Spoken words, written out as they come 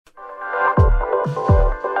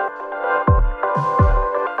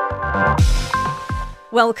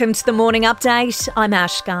Welcome to the Morning Update. I'm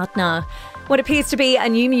Ash Gardner. What appears to be a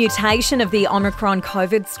new mutation of the Omicron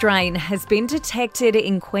COVID strain has been detected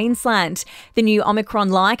in Queensland. The new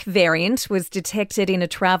Omicron-like variant was detected in a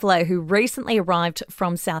traveller who recently arrived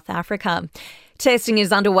from South Africa. Testing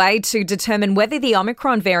is underway to determine whether the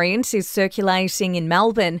Omicron variant is circulating in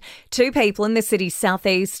Melbourne. 2 people in the city's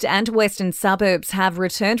southeast and western suburbs have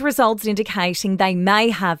returned results indicating they may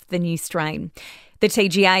have the new strain. The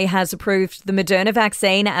TGA has approved the Moderna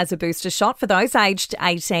vaccine as a booster shot for those aged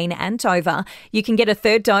 18 and over. You can get a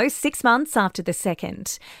third dose 6 months after the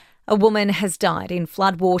second. A woman has died in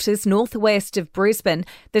floodwaters northwest of Brisbane.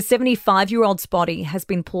 The 75-year-old's body has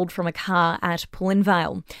been pulled from a car at Pullen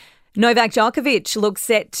Vale. Novak Djokovic looks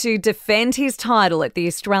set to defend his title at the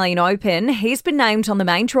Australian Open. He's been named on the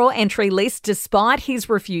main draw entry list despite his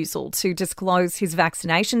refusal to disclose his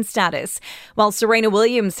vaccination status, while Serena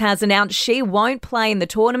Williams has announced she won't play in the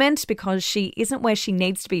tournament because she isn't where she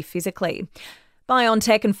needs to be physically.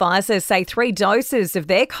 BioNTech and Pfizer say 3 doses of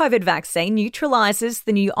their COVID vaccine neutralises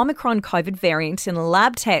the new Omicron COVID variant in a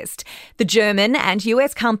lab test. The German and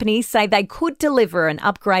US companies say they could deliver an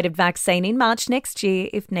upgraded vaccine in March next year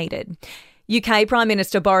if needed. UK Prime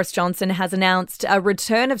Minister Boris Johnson has announced a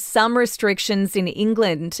return of some restrictions in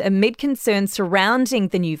England amid concerns surrounding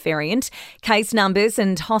the new variant. Case numbers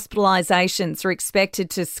and hospitalisations are expected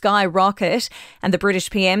to skyrocket, and the British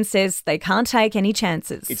PM says they can't take any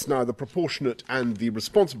chances. It's now the proportionate and the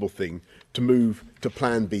responsible thing to move to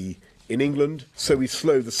Plan B in England, so we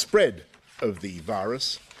slow the spread of the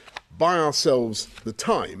virus, buy ourselves the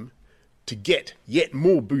time to get yet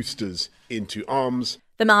more boosters into arms.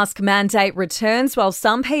 The mask mandate returns while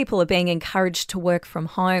some people are being encouraged to work from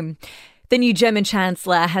home. The new German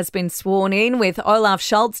Chancellor has been sworn in, with Olaf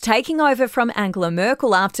Scholz taking over from Angela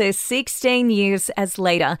Merkel after 16 years as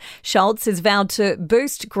leader. Scholz has vowed to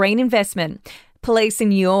boost green investment. Police in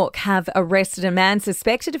New York have arrested a man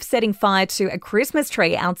suspected of setting fire to a Christmas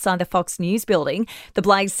tree outside the Fox News building. The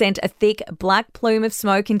blaze sent a thick black plume of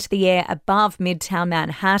smoke into the air above Midtown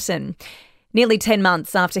Manhattan. Nearly 10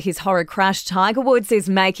 months after his horror crash, Tiger Woods is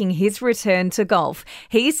making his return to golf.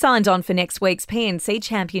 He's signed on for next week's PNC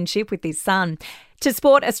Championship with his son. To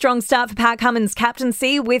sport, a strong start for Pat Cummins'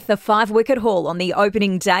 captaincy with a 5-wicket haul on the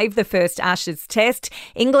opening day of the first Ashes Test.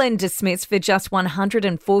 England dismissed for just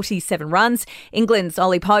 147 runs. England's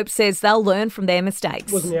Ollie Pope says they'll learn from their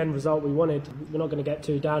mistakes. It wasn't the end result we wanted. We're not going to get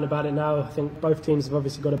too down about it now. I think both teams have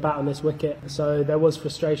obviously got a bat on this wicket, so there was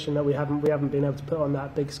frustration that we haven't been able to put on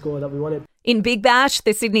that big score that we wanted. In Big Bash,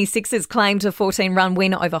 the Sydney Sixers claimed a 14-run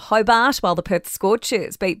win over Hobart, while the Perth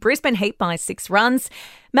Scorchers beat Brisbane Heat by 6 runs.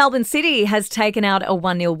 Melbourne City has taken out a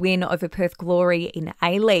 1-0 win over Perth Glory in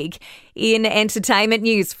A-League. In entertainment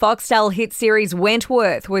news, Foxtel hit series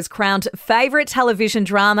Wentworth was crowned favourite television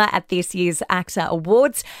drama at this year's ACTA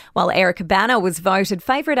Awards, while Eric Bana was voted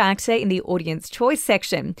favourite actor in the Audience Choice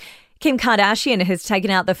section. Kim Kardashian has taken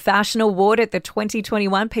out the Fashion Award at the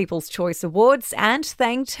 2021 People's Choice Awards and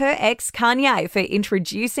thanked her ex Kanye for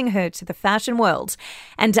introducing her to the fashion world.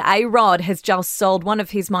 And A-Rod has just sold one of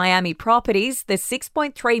his Miami properties, the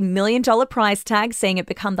 $6.3 million price tag, seeing it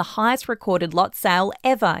become the highest recorded lot sale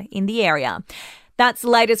ever in the area. That's the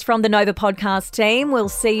latest from the Nova podcast team. We'll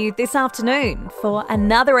see you this afternoon for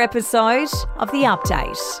another episode of The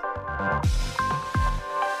Update.